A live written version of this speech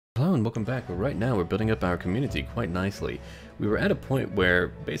Hello and welcome back. Well, right now we're building up our community quite nicely. We were at a point where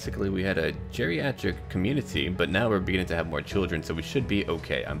basically we had a geriatric community, but now we're beginning to have more children, so we should be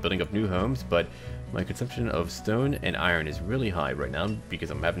okay. I'm building up new homes, but my consumption of stone and iron is really high right now because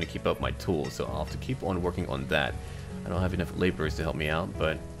I'm having to keep up my tools, so I'll have to keep on working on that. I don't have enough laborers to help me out,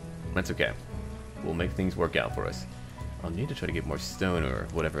 but that's okay. We'll make things work out for us. I'll need to try to get more stone or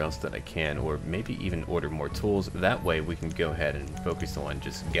whatever else that I can, or maybe even order more tools. That way we can go ahead and focus on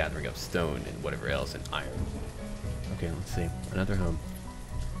just gathering up stone and whatever else and iron. Okay, let's see. Another home.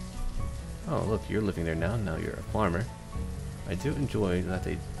 Oh, look, you're living there now. Now you're a farmer. I do enjoy that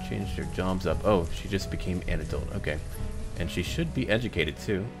they changed their jobs up. Oh, she just became an adult. Okay. And she should be educated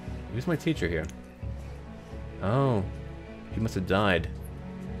too. Who's my teacher here? Oh, he must have died.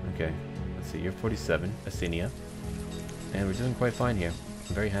 Okay, let's see. You're 47, Asenia. And we're doing quite fine here.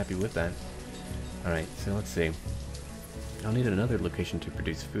 I'm very happy with that. Alright, so let's see. I'll need another location to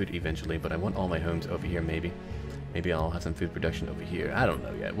produce food eventually, but I want all my homes over here maybe. Maybe I'll have some food production over here. I don't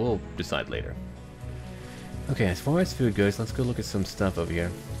know yet. We'll decide later. Okay, as far as food goes, let's go look at some stuff over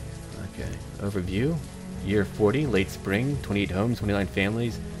here. Okay, overview. Year 40, late spring, 28 homes, 29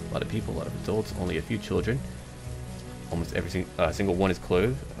 families, a lot of people, a lot of adults, only a few children. Almost every single one is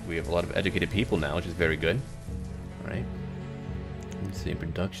clothed. We have a lot of educated people now, which is very good. Alright. Let's see,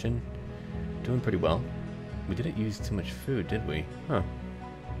 production. Doing pretty well. We didn't use too much food, did we? Huh.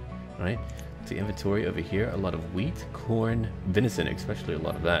 Alright. Let's see, inventory over here. A lot of wheat, corn, venison, especially a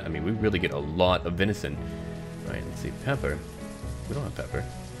lot of that. I mean, we really get a lot of venison. Alright, let's see, pepper. We don't have pepper.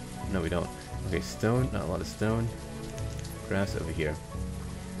 No, we don't. Okay, stone. Not a lot of stone. Grass over here.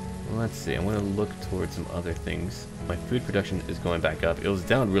 Well, let's see. I'm going to look towards some other things. My food production is going back up. It was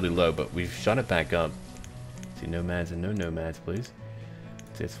down really low, but we've shot it back up. Let's see, nomads and no nomads, please.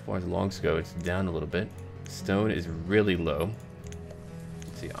 As far as longs go, it's down a little bit. Stone is really low.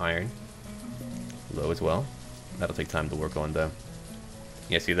 Let's see, iron. Low as well. That'll take time to work on, though.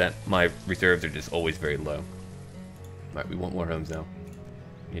 Yeah, see that? My reserves are just always very low. Alright, we want more homes now.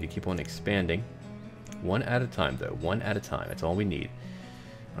 We need to keep on expanding. One at a time, though. One at a time. That's all we need.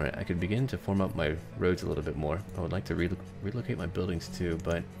 Alright, I could begin to form up my roads a little bit more. I would like to relocate my buildings, too,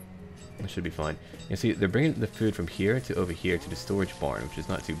 but it should be fine. You see, they're bringing the food from here to over here to the storage barn, which is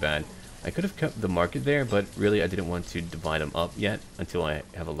not too bad. I could have kept the market there, but really I didn't want to divide them up yet until I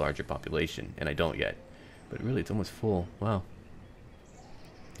have a larger population, and I don't yet. But really, it's almost full. Wow.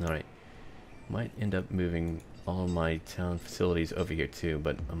 Alright. Might end up moving all my town facilities over here too,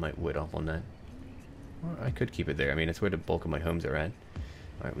 but I might wait off on that. Or I could keep it there. I mean, it's where the bulk of my homes are at.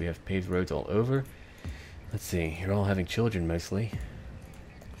 Alright, we have paved roads all over. Let's see, you're all having children mostly.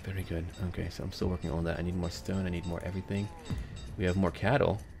 Very good. Okay, so I'm still working on that. I need more stone. I need more everything. We have more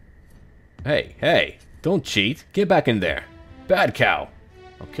cattle. Hey, hey! Don't cheat! Get back in there! Bad cow!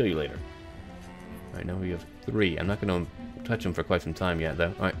 I'll kill you later. Alright, now we have 3. I'm not going to touch them for quite some time yet,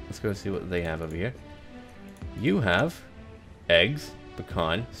 though. Alright, let's go see what they have over here. You have eggs,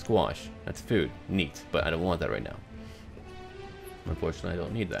 pecan, squash. That's food. Neat. But I don't want that right now. Unfortunately, I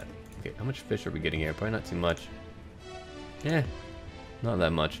don't need that. Okay, how much fish are we getting here? Probably not too much. Eh. Not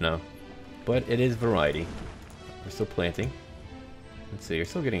that much, no. But it is variety. We're still planting. Let's see, you're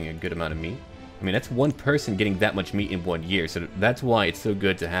still getting a good amount of meat. I mean, that's one person getting that much meat in 1 year, so that's why it's so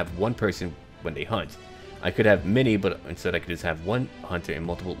good to have one person when they hunt. I could have many, but instead I could just have one hunter in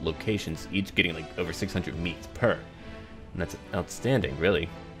multiple locations, each getting like over 600 meats per. And that's outstanding, really.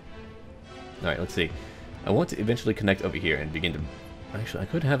 Alright, let's see. I want to eventually connect over here and begin to... Actually, I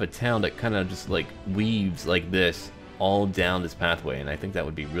could have a town that kind of just like weaves like this all down this pathway, and I think that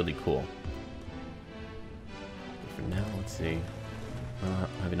would be really cool. But for now, let's see. I don't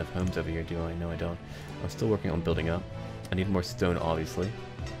have enough homes over here, do I? No, I don't. I'm still working on building up. I need more stone, obviously.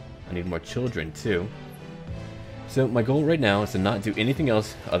 I need more children, too. So my goal right now is to not do anything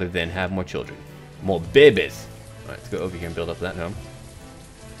else other than have more children. More babies! Alright, let's go over here and build up that home.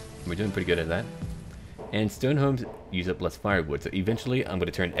 We're doing pretty good at that. And stone homes use up less firewood, so eventually I'm going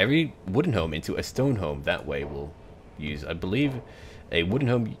to turn every wooden home into a stone home. That way we'll use, I believe, a wooden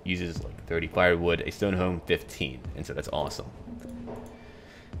home uses like 30 firewood, a stone home 15, and so that's awesome.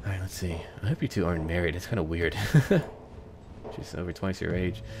 Alright, let's see. I hope you two aren't married. It's kind of weird. She's over twice your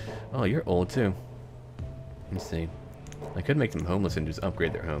age. Oh, you're old too. Let me see. I could make them homeless and just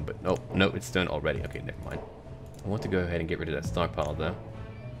upgrade their home, but no, it's stone already. Okay, never mind. I want to go ahead and get rid of that stockpile though.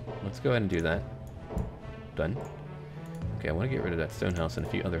 Let's go ahead and do that. Done. Okay, I want to get rid of that stone house and a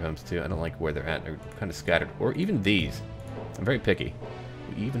few other homes too. I don't like where they're at. They're kind of scattered. Or even these. I'm very picky.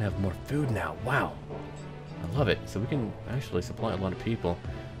 We even have more food now. Wow. I love it. So we can actually supply a lot of people.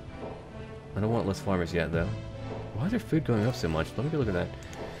 I don't want less farmers yet, though. Why is their food going up so much? Let me go look at that.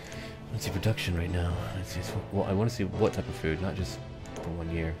 Let's see production right now. Let's see. Well, I want to see what type of food, not just for 1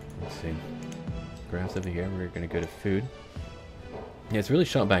 year. Let's see. Graphs over here. We're gonna go to food. Yeah, it's really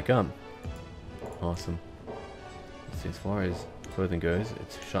shot back up. Awesome. Let's see. As far as clothing goes,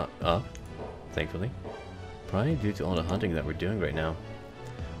 it's shot up. Thankfully, probably due to all the hunting that we're doing right now.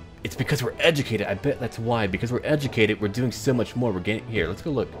 It's because we're educated. I bet that's why. Because we're educated, we're doing so much more. We're getting here. Let's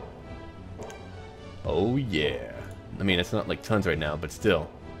go look. Oh yeah. I mean, it's not like tons right now, but still.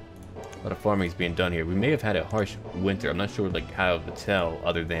 A lot of farming is being done here. We may have had a harsh winter. I'm not sure like how to tell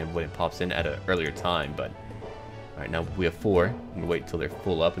other than when it pops in at an earlier time, but alright, now we have 4. We'll wait until they're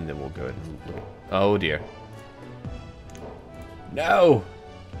full up and then we'll go ahead and look. Oh dear. No!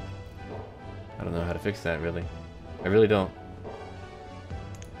 I don't know how to fix that really. I really don't.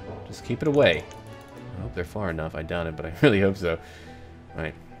 Just keep it away. I hope they're far enough. I doubt it, but I really hope so.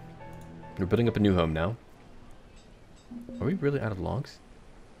 Alright. We're building up a new home now. Are we really out of logs?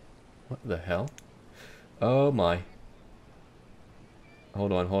 What the hell? Oh my.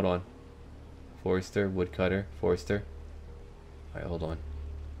 Hold on, hold on. Forester, woodcutter, forester. Alright, hold on.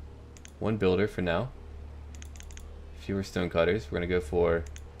 1 builder for now. Fewer stone cutters. We're gonna go for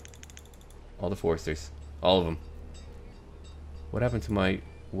all the foresters. All of them. What happened to my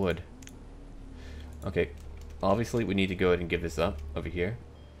wood? Okay. Obviously, we need to go ahead and give this up over here.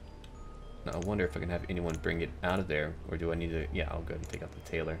 Now, I wonder if I can have anyone bring it out of there. Or do I need to... Yeah, I'll go ahead and take out the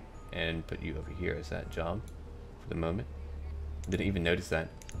tailor. And put you over here as that job for the moment. Didn't even notice that.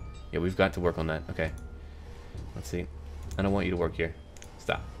 Yeah, we've got to work on that. Okay. Let's see. I don't want you to work here.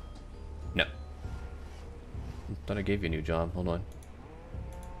 Stop. No. I thought I gave you a new job. Hold on.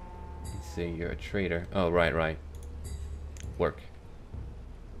 Let's see. You're a trader. Oh, right, right. Work.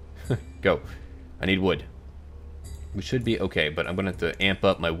 Go. I need wood. We should be okay, but I'm going to have to amp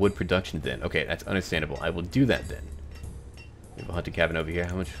up my wood production then. Okay, that's understandable. I will do that then. We have a hunting cabin over here.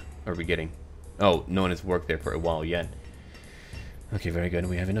 How much are we getting? Oh, no one has worked there for a while yet. Okay, very good.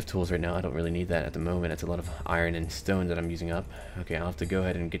 We have enough tools right now. I don't really need that at the moment. That's a lot of iron and stone that I'm using up. Okay, I'll have to go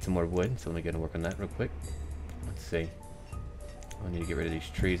ahead and get some more wood. So let me go and work on that real quick. Let's see. I need to get rid of these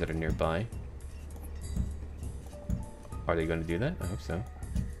trees that are nearby. Are they going to do that? I hope so.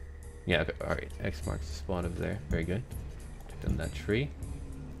 Yeah, okay. Alright. X marks the spot over there. Very good. Take down that tree.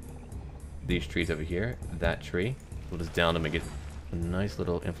 These trees over here. That tree. We'll just down them and get a nice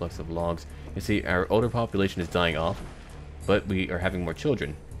little influx of logs. You see, our older population is dying off, but we are having more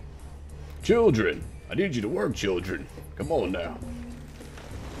children. Children! I need you to work, children. Come on now.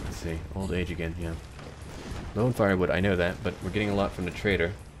 Let's see. Old age again, yeah. Low on firewood, I know that, but we're getting a lot from the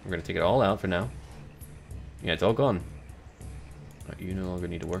trader. We're going to take it all out for now. Yeah, it's all gone. You no longer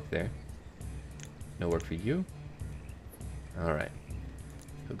need to work there. No work for you. Alright.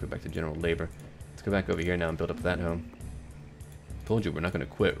 We'll go back to general labor. Let's go back over here now and build up that home. Told you we're not going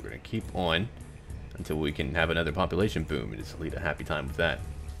to quit. We're going to keep on until we can have another population boom and just lead a happy time with that.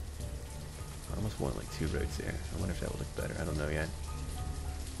 I almost want like 2 roads there. I wonder if that will look better. I don't know yet.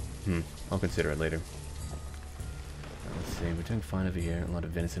 I'll consider it later. Let's see. We're doing fine over here. A lot of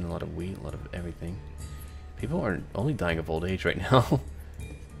venison, a lot of wheat, a lot of everything. People are only dying of old age right now.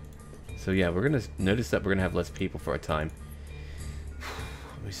 So yeah, we're going to notice that we're going to have less people for a time.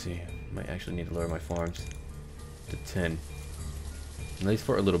 Let me see. Might actually need to lower my farms to 10. At least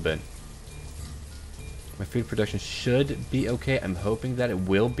for a little bit. My food production should be okay. I'm hoping that it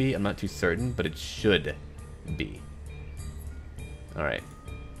will be. I'm not too certain, but it should be. Alright.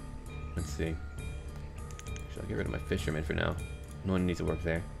 Let's see. Should I get rid of my fishermen for now? No one needs to work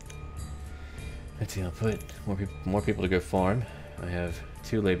there. Let's see, I'll put more people to go farm. I have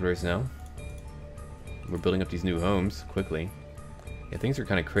 2 laborers now. We're building up these new homes quickly. Yeah, things are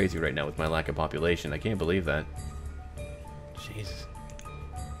kind of crazy right now with my lack of population. I can't believe that. Jesus.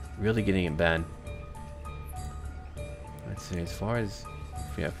 Really getting it bad. Let's see, as far as...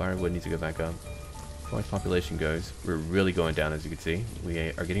 Yeah, firewood needs to go back up. As far as population goes, we're really going down, as you can see. We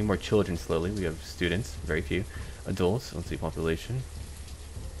are getting more children slowly. We have students, very few. Adults, let's see, population.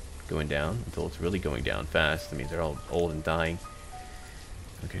 Going down. Adults really going down fast. That means they're all old and dying.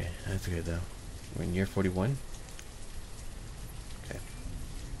 Okay, that's good though. We're in year 41. Okay.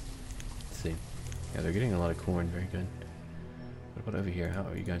 Let's see. Yeah, they're getting a lot of corn. Very good. What about over here? How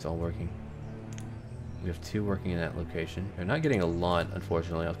are you guys all working? We have 2 working in that location. They're not getting a lot,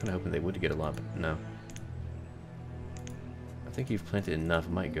 unfortunately. I was kind of hoping they would get a lot, but no. I think you've planted enough.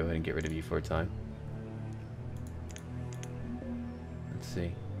 I might go ahead and get rid of you for a time. Let's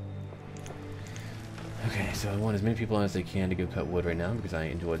see. Okay, so I want as many people as they can to go cut wood right now because I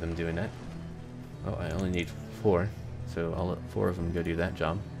enjoy them doing that. Oh, I only need 4, so I'll let 4 of them go do that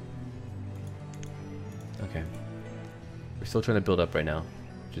job. Okay. We're still trying to build up right now.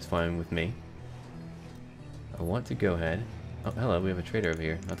 which is fine with me. I want to go ahead. Oh, hello, we have a trader over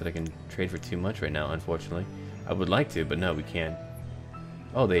here. Not that I can trade for too much right now, unfortunately. I would like to, but no, we can't.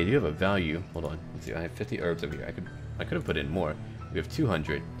 Oh, they do have a value. Hold on. Let's see. I have 50 herbs over here. I could have put in more. We have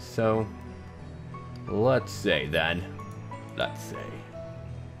 200. So, let's say then. Let's say.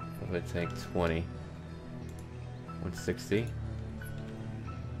 What would it take? 20. 160.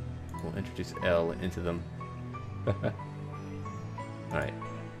 We'll introduce L into them. Alright.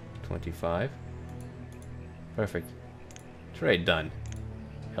 25. Perfect. Trade done.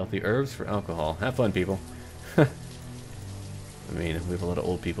 Healthy herbs for alcohol. Have fun, people. I mean, we have a lot of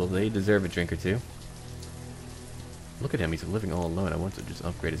old people. They deserve a drink or two. Look at him. He's living all alone. I want to just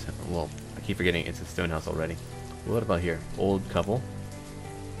upgrade his... Well, I keep forgetting it's a stone house already. What about here? Old couple.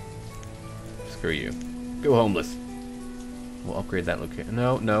 Screw you. Go homeless. We'll upgrade that location.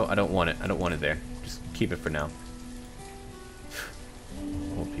 No, no, I don't want it. I don't want it there. Just keep it for now.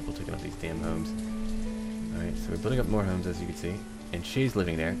 Old people taking up these damn homes. Alright, so we're building up more homes, as you can see. And she's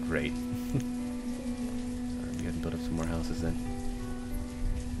living there. Great. Alright, we gotta build up some more houses then.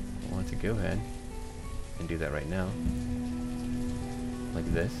 I want to go ahead and do that right now. Like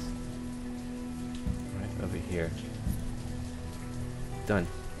this. Right over here. Done.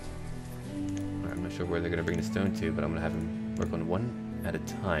 Alright, I'm not sure where they're gonna bring the stone to, but I'm gonna have them work on one at a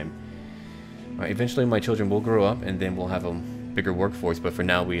time. Alright, eventually my children will grow up and then we'll have a bigger workforce, but for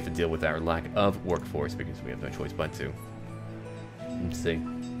now we have to deal with our lack of workforce because we have no choice but to. Let's see.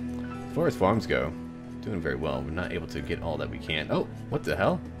 As far as farms go, doing very well. We're not able to get all that we can. Oh, what the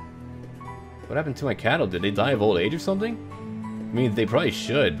hell? What happened to my cattle? Did they die of old age or something? I mean, they probably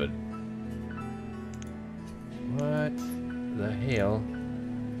should, but... What the hell?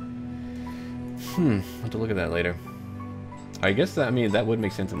 I'll have to look at that later. I guess that, I mean, that would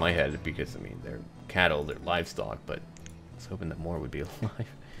make sense in my head because, I mean, they're cattle, they're livestock, but I was hoping that more would be alive.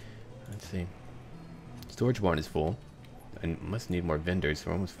 Let's see. Storage barn is full. And must need more vendors, so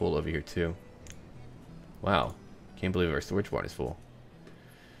we're almost full over here too. Wow. Can't believe our storage barn is full.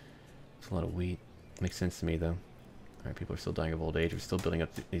 It's a lot of wheat. Makes sense to me, though. Alright, people are still dying of old age. We're still building up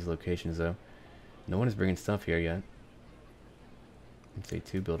these locations, though. No one is bringing stuff here yet. Let's say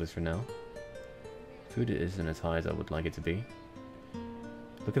 2 builders for now. Food isn't as high as I would like it to be.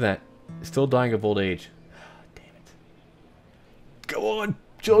 Look at that. Still dying of old age. Damn it. Go on!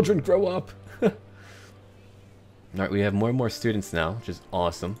 Children, grow up! Alright, we have more and more students now, which is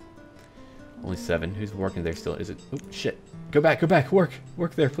awesome. Only 7. Who's working there still? Is it... Oh, shit. Go back, go back. Work.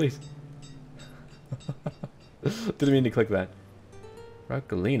 Work there, please. Didn't mean to click that.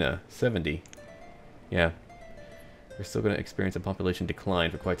 Rockalina, 70. Yeah. We're still going to experience a population decline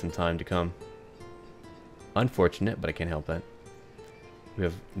for quite some time to come. Unfortunate, but I can't help that. We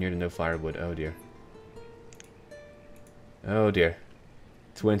have near to no firewood. Oh, dear. Oh, dear.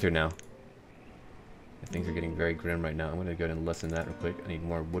 It's winter now. Things are getting very grim right now. I'm going to go ahead and lessen that real quick. I need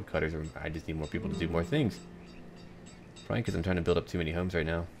more woodcutters, or I just need more people to do more things. Probably because I'm trying to build up too many homes right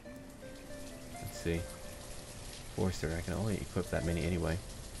now. Let's see. Forester, I can only equip that many anyway.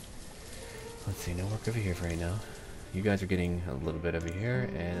 Let's see, no work over here for right now. You guys are getting a little bit over here,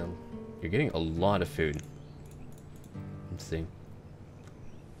 and you're getting a lot of food. Let's see.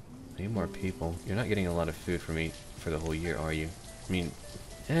 I need more people. You're not getting a lot of food for me for the whole year, are you? I mean,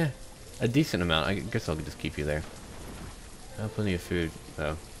 a decent amount. I guess I'll just keep you there. I have plenty of food,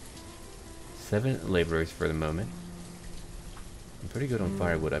 though. 7 laborers for the moment. I'm pretty good on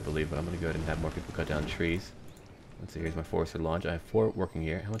firewood, I believe, but I'm going to go ahead and have more people cut down trees. Let's see, here's my forester lodge. I have 4 working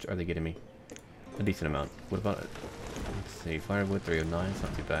here. How much are they getting me? A decent amount. What about, let's see, firewood 309. It's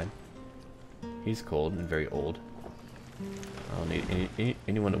not too bad. He's cold and very old. I don't need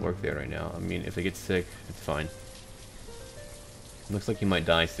anyone to work there right now. I mean, if they get sick, it's fine. Looks like he might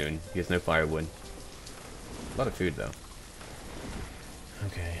die soon. He has no firewood. A lot of food, though.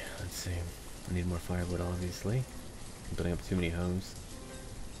 Okay, let's see. I need more firewood, obviously. I'm building up too many homes.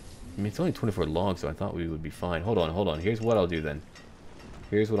 I mean, it's only 24 logs, so I thought we would be fine. Hold on, hold on. Here's what I'll do, then.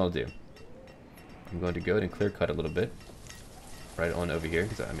 Here's what I'll do. I'm going to go ahead and clear cut a little bit. Right on over here,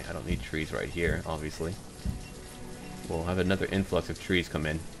 because, I mean, I don't need trees right here, obviously. We'll have another influx of trees come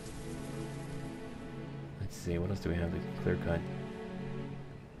in. Let's see, what else do we have to clear cut?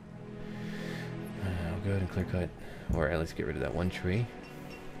 I'll go ahead and clear cut, or at least get rid of that one tree.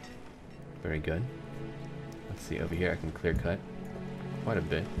 Very good. Let's see, over here I can clear cut quite a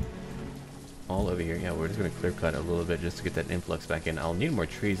bit. All over here, yeah, we're just going to clear cut a little bit just to get that influx back in. I'll need more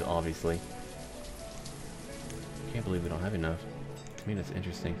trees, obviously. Can't believe we don't have enough. I mean, it's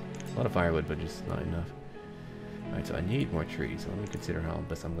interesting. A lot of firewood, but just not enough. Alright, so I need more trees. So let me consider how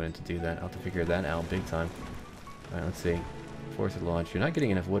best I'm going to do that. I'll have to figure that out big time. Alright, let's see. Force launch. You're not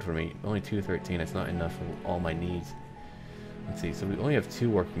getting enough wood for me. Only 213. That's not enough for all my needs. Let's see. So we only have 2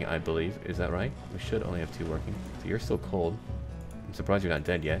 working, I believe. Is that right? We should only have 2 working. So you're still cold. I'm surprised you're not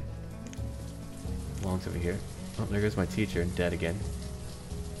dead yet. Long's over here. Oh, there goes my teacher. Dead again.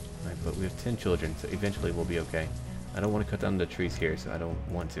 Alright, but we have 10 children, so eventually we'll be okay. I don't want to cut down the trees here, so I don't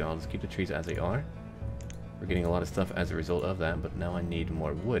want to. I'll just keep the trees as they are. We're getting a lot of stuff as a result of that, but now I need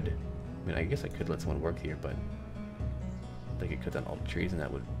more wood. I mean, I guess I could let someone work here, but they could cut down all the trees, and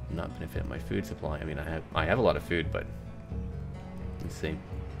that would not benefit my food supply. I mean, I have a lot of food, but let's see.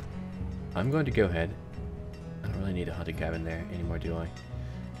 I'm going to go ahead. I don't really need a hunting cabin there anymore, do I?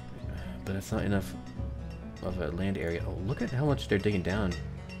 But it's not enough of a land area. Oh, look at how much they're digging down.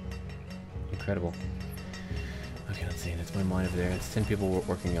 Incredible. Okay, let's see. That's my mine over there. It's 10 people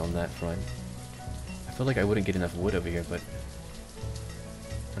working on that front. I feel like I wouldn't get enough wood over here, but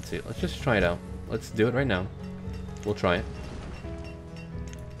let's see. Let's just try it out. Let's do it right now. We'll try it.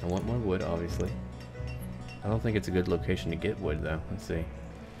 I want more wood, obviously. I don't think it's a good location to get wood, though. Let's see.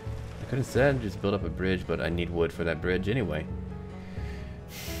 I could have said just build up a bridge, but I need wood for that bridge anyway.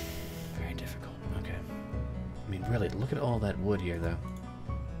 Very difficult. Okay. I mean, really, look at all that wood here, though.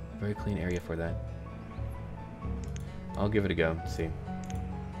 Very clean area for that. I'll give it a go. Let's see.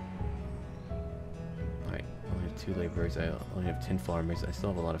 Alright, I only have 2 laborers. I only have 10 farmers. I still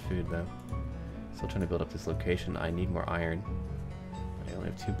have a lot of food, though. Still trying to build up this location. I need more iron. I only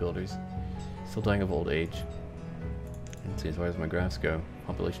have 2 builders. Still dying of old age. Let's see, as far as my graphs go,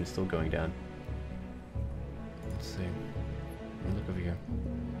 population is still going down. Let's see. Look over here.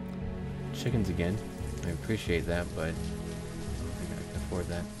 Chickens again. I appreciate that, but I don't think I can afford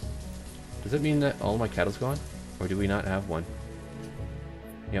that. Does it mean that all my cattle's gone? Or do we not have one?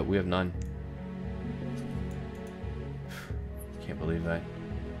 Yeah, we have none. Can't believe that.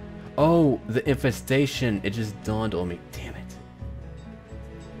 Oh, the infestation! It just dawned on me. Damn it.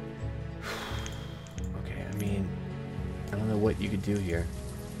 Okay, I mean, I don't know what you could do here.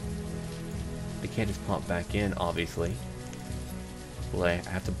 They can't just pop back in, obviously. Will I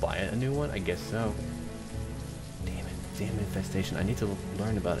have to buy a new one? I guess so. Damn it. Damn infestation. I need to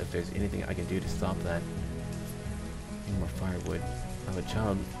learn about if there's anything I can do to stop that. Need more firewood. I have a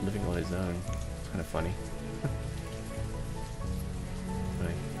child living on his own. It's kind of funny.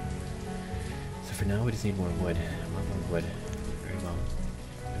 Right. So for now, we just need more wood. A lot more wood. Very well.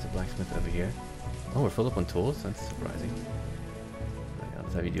 There's a blacksmith over here. Oh, we're full up on tools? That's surprising. Right, I'll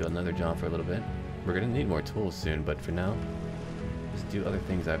just have you do another job for a little bit. We're going to need more tools soon, but for now, just do other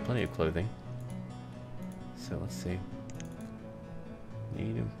things. I have plenty of clothing. So let's see.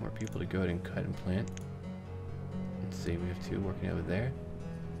 Need more people to go ahead and cut and plant. Let's see, we have 2 working over there.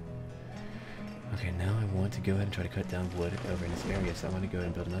 Okay, now I want to go ahead and try to cut down wood over in this area, so I want to go ahead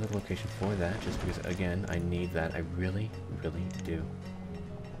and build another location for that, just because, again, I need that. I really, really do.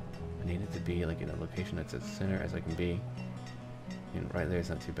 I need it to be, like, in a location that's as center as I can be. And right there is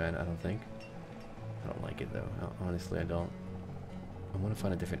not too bad, I don't think. I don't like it, though. No, honestly, I don't. I want to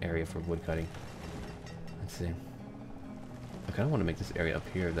find a different area for wood cutting. Let's see. I kind of want to make this area up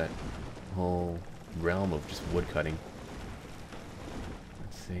here that whole realm of just wood cutting.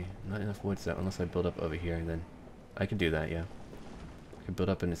 Let's see. Not enough wood, so unless I build up over here, then I could do that, yeah. I could build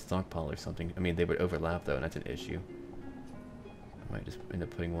up in a stockpile or something. I mean, they would overlap, though, and that's an issue. I might just end up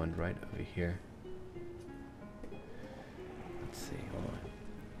putting one right over here. Let's see, hold on.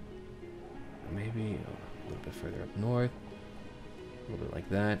 Maybe a little bit further up north. A little bit like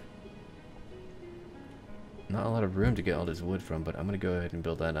that. Not a lot of room to get all this wood from, but I'm going to go ahead and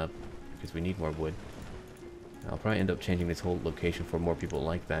build that up because we need more wood. I'll probably end up changing this whole location for more people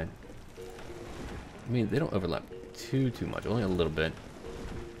like that. I mean, they don't overlap too much, only a little bit.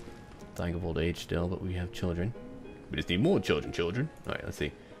 Dying of old age still, but we have children. We just need more children. Alright, let's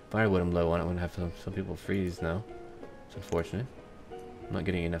see. Firewood I'm low on. I'm going to have some people freeze now. It's unfortunate. I'm not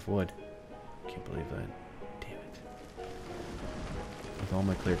getting enough wood. Can't believe that. Damn it. With all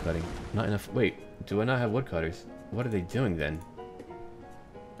my clear cutting. Not enough. Wait, do I not have woodcutters? What are they doing then?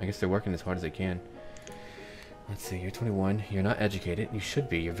 I guess they're working as hard as they can. Let's see, you're 21. You're not educated. You should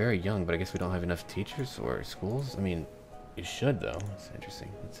be. You're very young, but I guess we don't have enough teachers or schools. I mean, you should, though. That's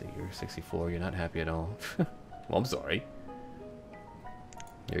interesting. Let's see, you're 64. You're not happy at all. Well, I'm sorry.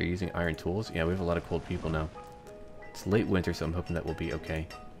 You're using iron tools? Yeah, we have a lot of cold people now. It's late winter, so I'm hoping that will be okay.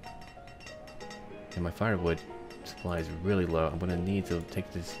 And my firewood supply is really low. I'm going to need to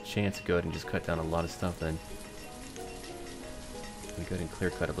take this chance to go ahead and just cut down a lot of stuff then. Let me go ahead and clear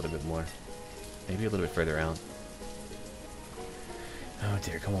cut a little bit more. Maybe a little bit further out. Oh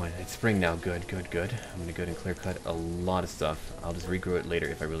dear, come on. It's spring now. Good. I'm going to go ahead and clear cut a lot of stuff. I'll just regrow it later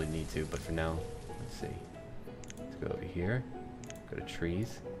if I really need to, but for now, let's see. Let's go over here. Go to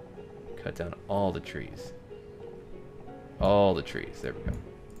trees. Cut down all the trees. All the trees. There we go.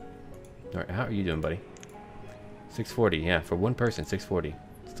 Alright, how are you doing, buddy? 640, yeah. For one person, 640.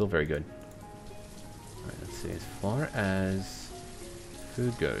 Still very good. Alright, let's see. As far as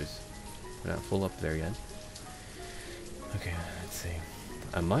food goes, we're not full up there yet. Okay, let's see.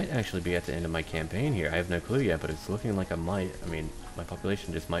 I might actually be at the end of my campaign here. I have no clue yet, but it's looking like I might. I mean, my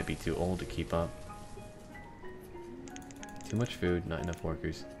population just might be too old to keep up. Too much food, not enough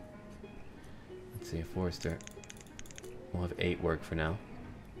workers. Let's see, a forester. We'll have 8 work for now.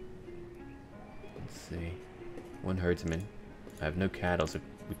 Let's see. 1 herdsman. I have no cattle, so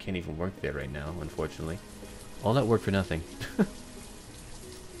we can't even work there right now, unfortunately. All that work for nothing.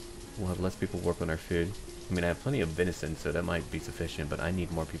 We'll have less people work on our food. I mean, I have plenty of venison, so that might be sufficient, but I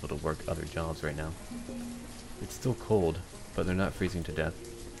need more people to work other jobs right now. It's still cold, but they're not freezing to death.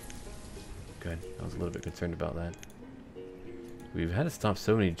 Good. I was a little bit concerned about that. We've had to stop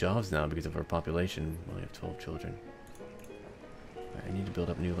so many jobs now because of our population. We only have 12 children. Right, I need to build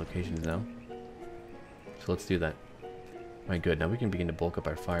up new locations now. So let's do that. Alright, good. Now we can begin to bulk up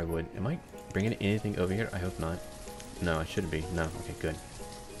our firewood. Am I bringing anything over here? I hope not. No, I shouldn't be. No. Okay, good.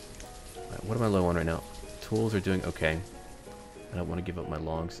 Right, what am I low on right now? Tools are doing okay. I don't want to give up my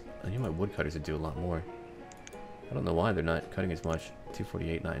logs. I knew my woodcutters would do a lot more. I don't know why they're not cutting as much.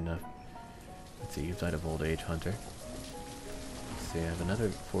 248, not enough. Let's see, you've died of old age, Hunter. Let's see, I have another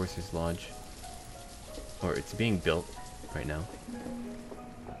Forester's Lodge. Or it's being built right now.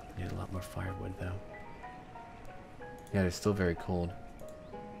 Need a lot more firewood, though. Yeah, it's still very cold.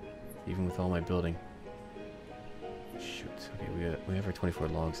 Even with all my building. Shoot. Okay, we have our 24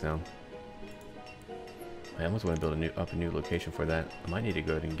 logs now. I almost want to build a new location for that. I might need to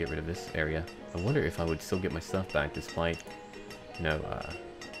go ahead and get rid of this area. I wonder if I would still get my stuff back despite... No,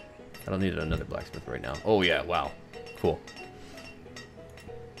 I don't need another blacksmith right now. Oh yeah, wow. Cool.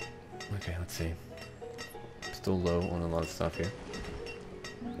 Okay, let's see. I'm still low on a lot of stuff here.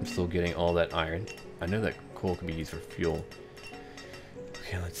 I'm still getting all that iron. I know that coal can be used for fuel.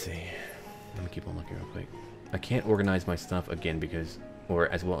 Okay, let's see. Let me keep on looking real quick. I can't organize my stuff again because... Or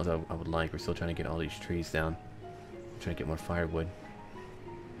as well as I would like. We're still trying to get all these trees down. I'm trying to get more firewood.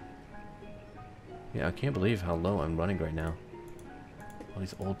 Yeah, I can't believe how low I'm running right now. All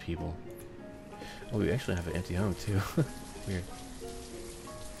these old people. Oh, we actually have an empty home too. Weird.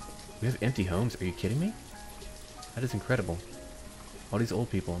 We have empty homes? Are you kidding me? That is incredible. All these old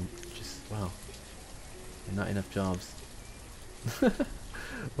people. I'm just, wow. And not enough jobs.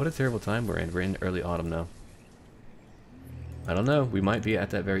 What a terrible time we're in. We're in early autumn now. I don't know. We might be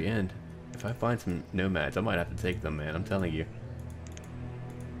at that very end. If I find some nomads, I might have to take them, man. I'm telling you.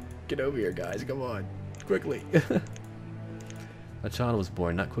 Get over here, guys. Come on. Quickly. A child was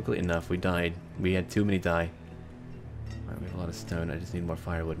born. Not quickly enough. We died. We had too many die. Alright, we have a lot of stone. I just need more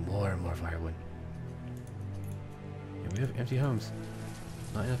firewood. More and more firewood. Yeah, we have empty homes.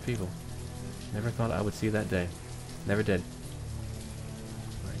 Not enough people. Never thought I would see that day. Never did.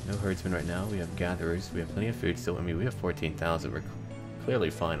 No herdsmen right now. We have gatherers. We have plenty of food still. I mean, we have 14,000. We're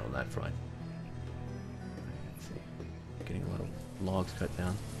clearly fine on that front. Let's see. Getting a lot of logs cut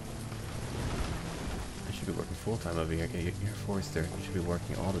down. I should be working full-time over here. Okay, you're a forester. You should be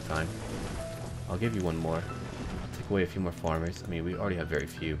working all the time. I'll give you one more. I'll take away a few more farmers. I mean, we already have very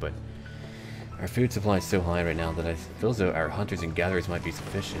few, but our food supply is so high right now that I feel as though our hunters and gatherers might be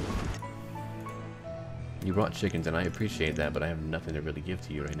sufficient. You brought chickens, and I appreciate that, but I have nothing to really give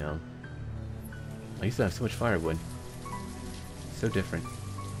to you right now. I used to have so much firewood. So different.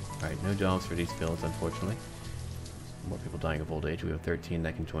 Alright, no jobs for these fields, unfortunately. More people dying of old age. We have 13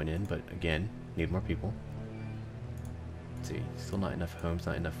 that can join in, but again, need more people. Let's see, still not enough homes,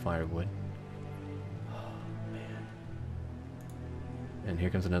 not enough firewood. Oh, man. And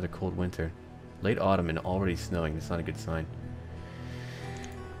here comes another cold winter. Late autumn and already snowing. That's not a good sign.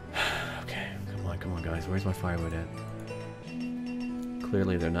 Come on, guys. Where's my firewood at?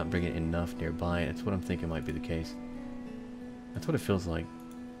 Clearly, they're not bringing enough nearby. That's what I'm thinking might be the case. That's what it feels like.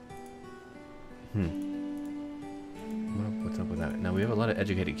 What's up with that? Now, we have a lot of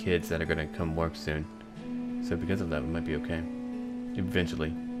educated kids that are going to come work soon. So because of that, we might be okay.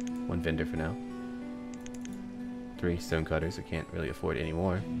 Eventually. 1 vendor for now. 3 stone cutters. I can't really afford any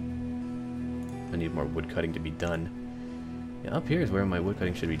more. I need more wood cutting to be done. Yeah, up here is where my wood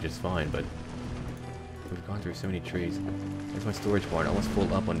cutting should be just fine, but... We've gone through so many trees. There's my storage barn. Almost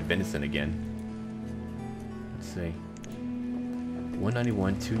full up on venison again. Let's see.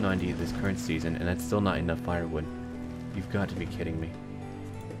 191, 290 this current season, and that's still not enough firewood. You've got to be kidding me.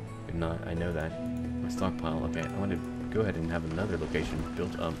 You're not. I know that. My stockpile. Okay, I want to go ahead and have another location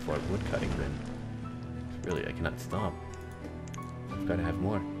built up for wood cutting then. Really, I cannot stop. I've got to have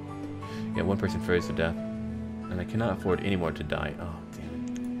more. Yeah, one person froze to death. And I cannot afford any more to die. Oh, damn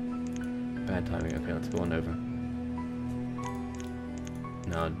it. Bad timing. Okay, let's go on over.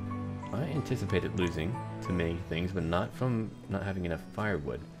 Now, I anticipated losing to many things, but not from not having enough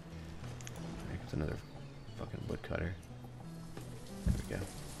firewood. There comes another fucking woodcutter. There we go.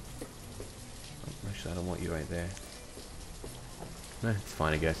 Oh, actually, I don't want you right there. It's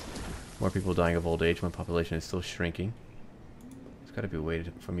fine, I guess. More people dying of old age. My population is still shrinking. There's got to be a way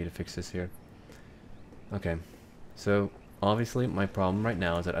for me to fix this here. Okay. So, obviously, my problem right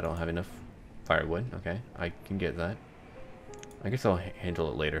now is that I don't have enough firewood. Okay, I can get that. I guess I'll handle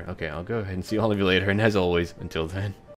it later. Okay, I'll go ahead and see all of you later, and as always, until then.